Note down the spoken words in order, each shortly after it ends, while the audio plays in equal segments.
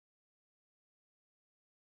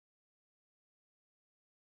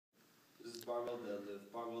barbell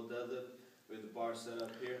deadlift. Barbell deadlift, we have the bar set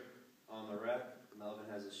up here on the rack. Melvin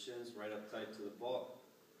has his shins right up tight to the ball,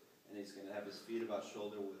 and he's going to have his feet about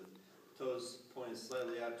shoulder width. Toes pointed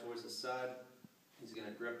slightly out towards the side. He's going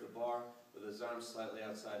to grip the bar with his arms slightly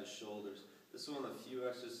outside his shoulders. This is one of the few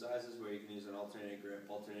exercises where you can use an alternating grip.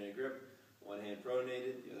 Alternating grip, one hand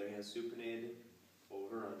pronated, the other hand supinated,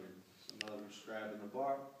 over under. So Melvin's grabbing the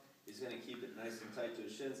bar. He's going to keep it nice and tight to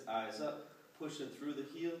his shins, eyes up, pushing through the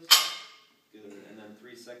heels. Good. And then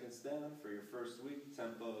 3 seconds down for your first week.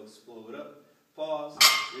 Tempo, explode up, pause.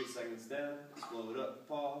 3 seconds down, explode up,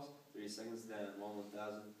 pause. 3 seconds down. 1,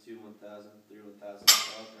 1,000, 2, 1,000, 3, 1,000.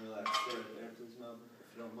 Pause and relax. Stay right there, please, Melvin,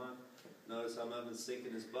 if you don't mind. Notice how Melvin's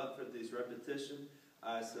sinking his butt for these repetitions.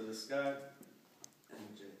 Eyes to the sky. And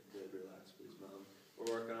good, relax, please, Melvin.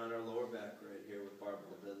 We're working on our lower back right here with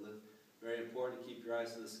barbell deadlift. Very important to keep your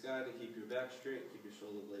eyes to the sky, to keep your back straight, keep your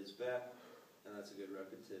shoulder blades back, and that's a good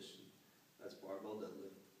repetition.